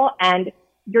affordable. And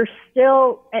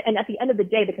and at the end of the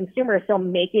day, the consumer is still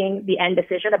making the end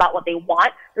decision about what they want.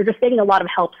 They're just getting a lot of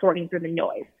help sorting through the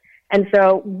noise. And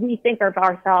so we think of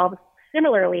ourselves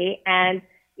similarly. And,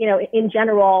 in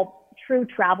general, true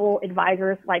travel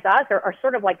advisors like us are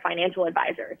sort of like financial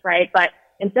advisors, right? But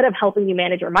instead of helping you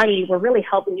manage your money, we're really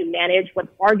helping you manage what's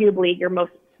arguably your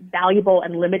most valuable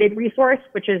and limited resource,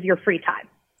 which is your free time.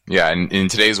 Yeah, and in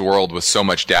today's world with so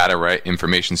much data, right,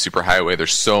 information superhighway,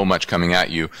 there's so much coming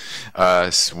at you.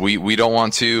 We don't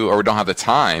want to, or we don't have the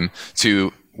time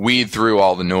to weed through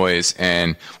all the noise,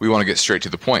 and we want to get straight to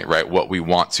the point, right? What we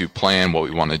want to plan, what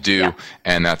we want to do,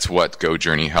 and that's what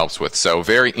GoJourney helps with. So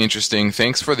very interesting.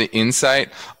 Thanks for the insight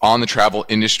on the travel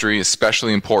industry,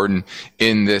 especially important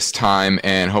in this time,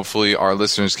 and hopefully our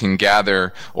listeners can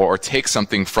gather or take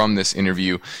something from this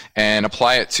interview and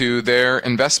apply it to their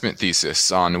investment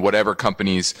thesis on whatever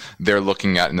companies they're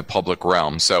looking at in the public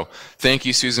realm. So thank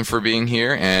you, Susan, for being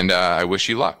here, and I wish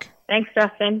you luck. Thanks,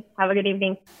 Justin. Have a good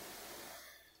evening.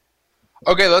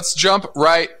 Okay, let's jump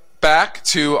right back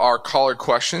to our caller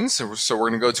questions. So we're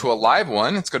going to go to a live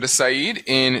one. Let's go to Saeed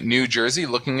in New Jersey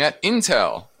looking at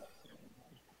Intel.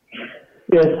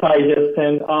 Yes, hi,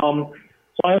 Justin.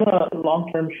 So I'm a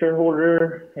long-term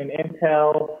shareholder in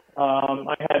Intel.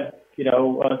 I had,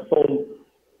 sold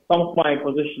some of my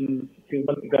positions 2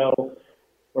 months ago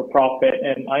for profit,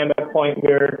 and I am at a point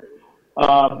where,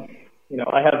 I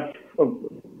have,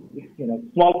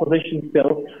 small positions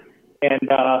still. And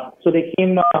so they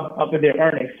came up with their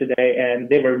earnings today, and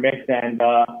they were mixed, and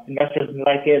investors didn't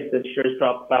like it. The shares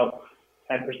dropped about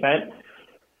 10%.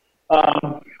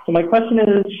 So my question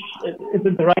is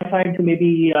it the right time to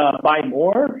maybe buy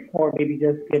more, or maybe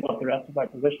just give up the rest of my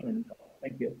position?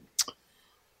 Thank you.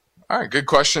 All right, good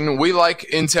question. We like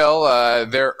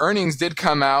Intel. Their earnings did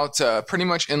come out pretty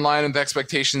much in line with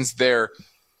expectations. Their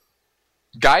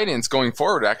guidance going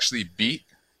forward actually beat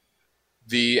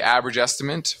the average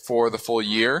estimate for the full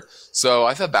year. So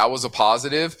I thought that was a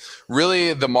positive.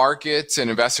 Really, the markets and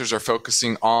investors are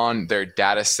focusing on their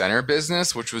data center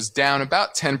business, which was down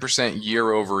about 10%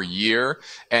 year over year,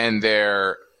 and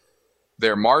their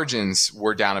margins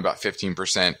were down about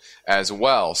 15% as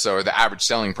well. So the average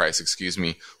selling price,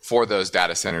 for those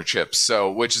data center chips.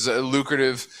 So, which is a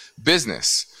lucrative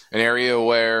business, an area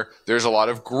where there's a lot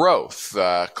of growth.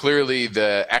 Clearly,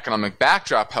 the economic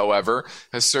backdrop, however,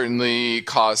 has certainly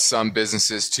caused some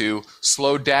businesses to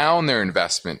slow down their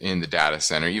investment in the data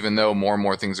center, even though more and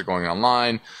more things are going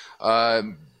online.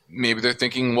 Maybe they're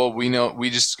thinking, well, we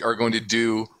just are going to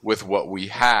do with what we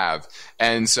have.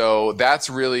 And so that's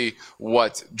really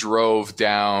what drove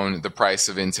down the price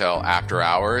of Intel after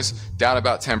hours, down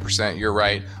about 10%, you're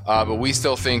right. But we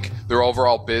still think their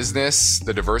overall business,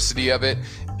 the diversity of it,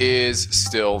 is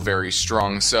still very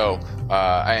strong. So,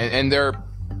 and their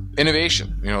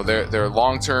innovation, their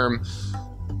long-term,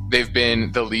 they've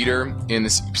been the leader in the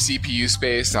CPU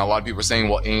space. Now, a lot of people are saying,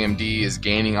 well, AMD is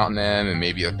gaining on them and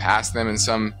maybe have passed them in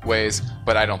some ways,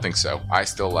 but I don't think so. I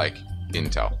still like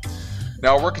Intel.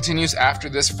 Now, our work continues after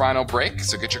this final break,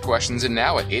 so get your questions in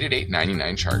now at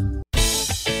 888-99-CHART.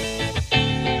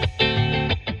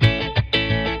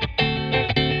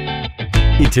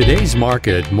 In today's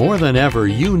market, more than ever,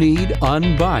 you need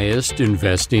unbiased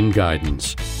investing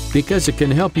guidance because it can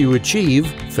help you achieve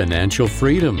financial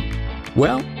freedom.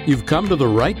 Well, you've come to the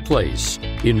right place,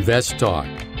 Invest Talk.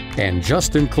 And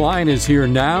Justin Klein is here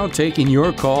now taking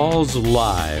your calls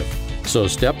live. So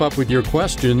step up with your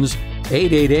questions,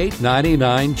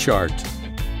 888-99-CHART.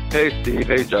 Hey, Steve.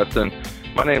 Hey, Justin.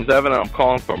 My name's Evan, and I'm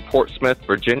calling from Portsmouth,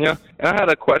 Virginia. And I had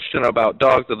a question about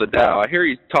Dogs of the Dow. I hear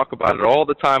you talk about it all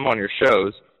the time on your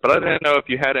shows, but I didn't know if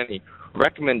you had any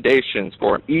recommendations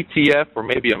for an ETF or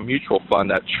maybe a mutual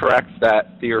fund that tracks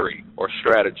that theory or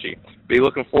strategy. Be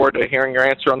looking forward to hearing your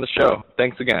answer on the show.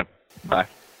 Thanks again. Bye.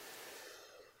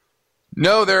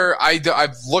 No,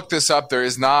 I've looked this up. There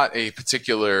is not a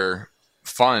particular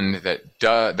fund that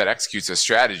executes a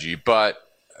strategy, but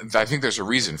I think there's a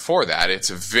reason for that. It's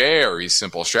a very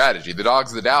simple strategy. The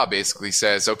Dogs of the Dow basically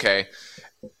says, okay,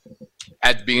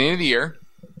 at the beginning of the year,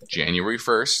 January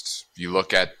 1st, you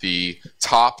look at the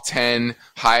top 10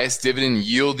 highest dividend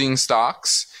yielding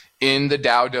stocks in the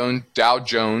Dow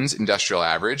Jones Industrial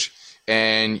Average,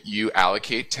 and you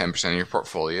allocate 10% of your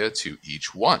portfolio to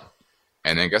each one.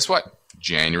 And then guess what?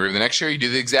 January of the next year, you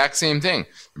do the exact same thing.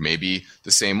 Maybe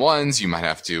the same ones. You might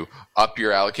have to up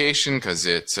your allocation because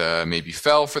it maybe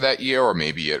fell for that year, or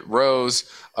maybe it rose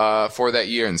for that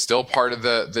year and still part of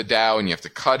the Dow, and you have to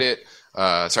cut it.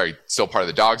 Still part of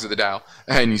the Dogs of the Dow,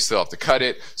 and you still have to cut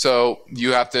it. So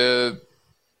you have to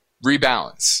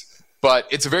rebalance. But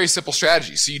it's a very simple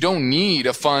strategy. So you don't need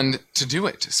a fund to do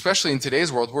it, especially in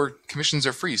today's world where commissions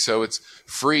are free. So it's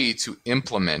free to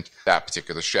implement that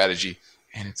particular strategy,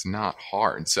 and it's not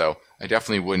hard. So I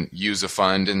definitely wouldn't use a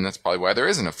fund, and that's probably why there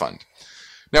isn't a fund.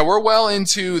 Now, we're well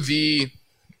into the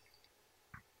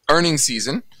earnings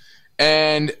season,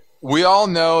 and we all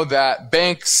know that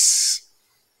banks,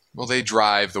 well, they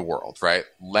drive the world, right?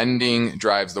 Lending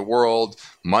drives the world.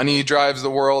 Money drives the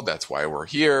world. That's why we're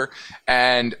here.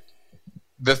 And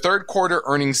the third quarter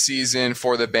earnings season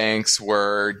for the banks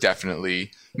were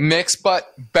definitely mixed,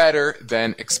 but better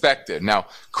than expected. Now,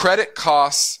 credit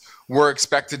costs were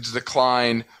expected to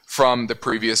decline from the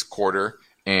previous quarter,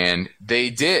 and they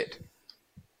did.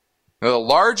 Now, the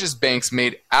largest banks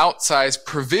made outsized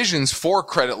provisions for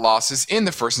credit losses in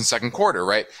the first and second quarter,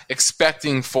 right?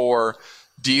 Expecting for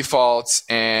defaults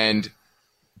and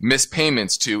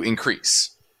mispayments to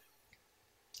increase.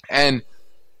 And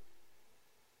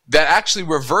that actually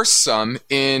reversed some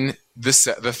in the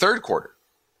third quarter,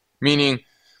 meaning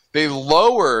they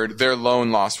lowered their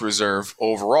loan loss reserve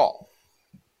overall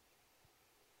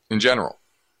in general.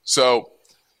 So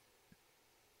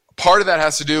part of that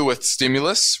has to do with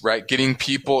stimulus, right? Getting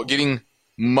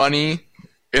money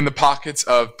in the pockets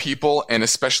of people and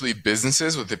especially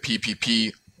businesses with the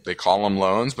PPP. They call them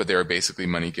loans, but they're basically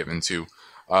money given to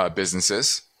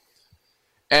businesses.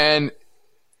 And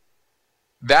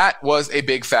that was a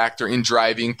big factor in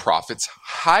driving profits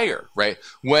higher, right?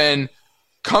 When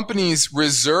companies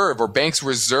reserve or banks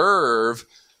reserve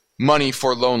money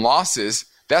for loan losses,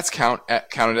 that's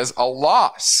counted as a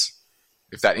loss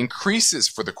if that increases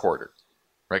for the quarter,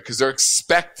 right? Because they're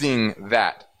expecting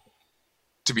that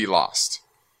to be lost.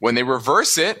 When they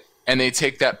reverse it and they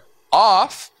take that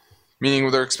off, meaning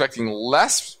they're expecting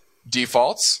less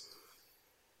defaults,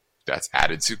 that's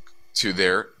added to to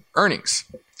their earnings.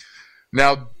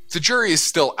 Now, the jury is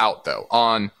still out, though,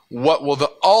 on what will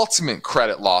the ultimate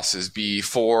credit losses be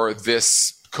for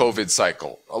this COVID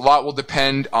cycle. A lot will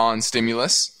depend on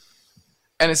stimulus,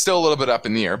 and it's still a little bit up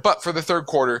in the air. But for the third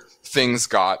quarter, things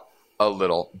got a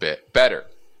little bit better.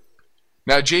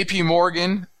 Now, JP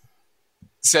Morgan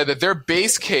said that their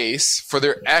base case for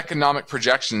their economic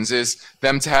projections is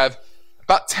them to have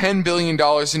about $10 billion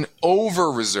in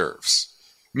over reserves,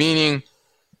 meaning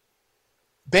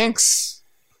banks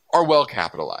are well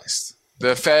capitalized.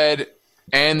 The Fed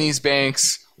and these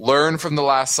banks learn from the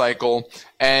last cycle,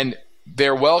 and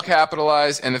they're well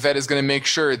capitalized, and the Fed is going to make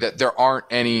sure that there aren't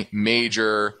any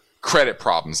major credit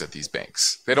problems at these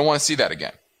banks. They don't want to see that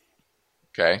again.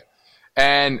 Okay?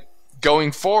 And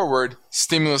going forward,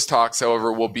 stimulus talks,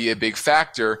 however, will be a big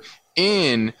factor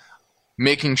in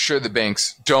making sure the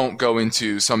banks don't go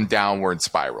into some downward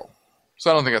spiral. So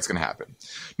I don't think that's going to happen.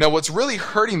 Now, what's really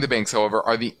hurting the banks, however,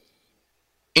 are the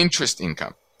interest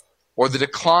income, or the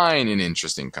decline in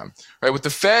interest income. Right? With the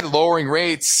Fed lowering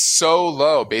rates so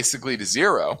low, basically to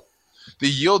zero, the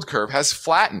yield curve has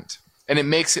flattened, and it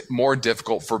makes it more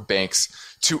difficult for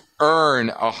banks to earn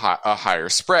a higher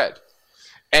spread.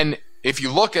 And if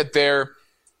you look at their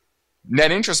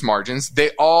net interest margins, they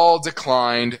all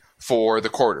declined for the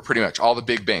quarter. Pretty much all the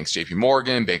big banks, JP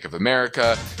Morgan, Bank of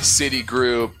America,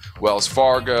 Citigroup, Wells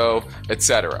Fargo,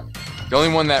 etc. The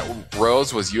only one that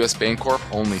rose was US Bancorp,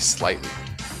 only slightly.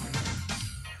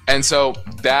 And so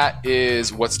that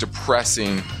is what's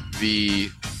depressing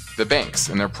the banks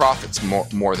and their profits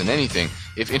more than anything.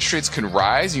 If interest rates can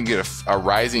rise, you can get a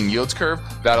rising yield curve,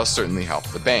 that'll certainly help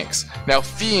the banks. Now,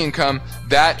 fee income,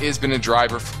 that has been a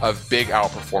driver of big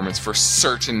outperformance for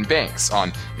certain banks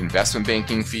on investment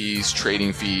banking fees,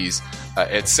 trading fees,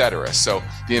 etc. So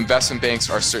the investment banks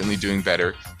are certainly doing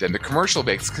better than the commercial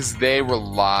banks because they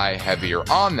rely heavier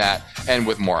on that, and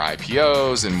with more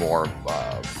IPOs and more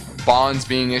bonds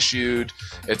being issued,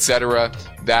 etc.,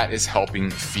 that is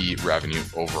helping fee revenue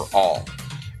overall.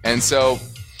 And so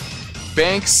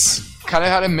banks kind of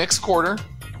had a mixed quarter,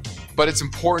 but it's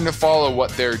important to follow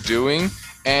what they're doing.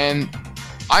 And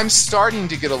I'm starting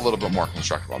to get a little bit more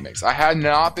constructive on banks. I had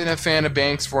not been a fan of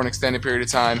banks for an extended period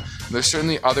of time. There's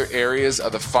certainly other areas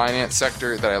of the finance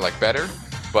sector that I like better,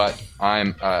 but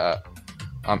I'm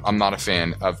not a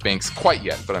fan of banks quite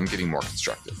yet, but I'm getting more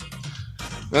constructive.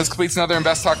 This completes another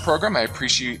Invest Talk program. I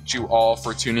appreciate you all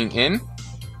for tuning in.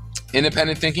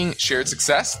 Independent thinking, shared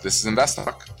success. This is Invest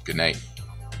Talk. Good night.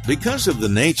 Because of the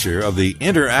nature of the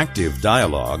interactive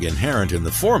dialogue inherent in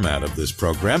the format of this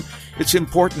program, it's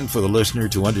important for the listener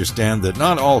to understand that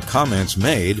not all comments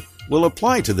made will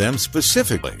apply to them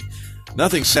specifically.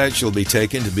 Nothing said shall be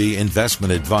taken to be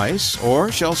investment advice,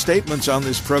 or shall statements on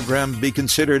this program be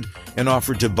considered an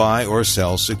offer to buy or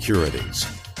sell securities.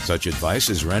 Such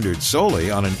advice is rendered solely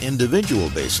on an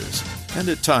individual basis, and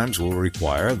at times will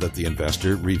require that the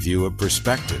investor review a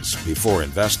prospectus before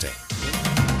investing.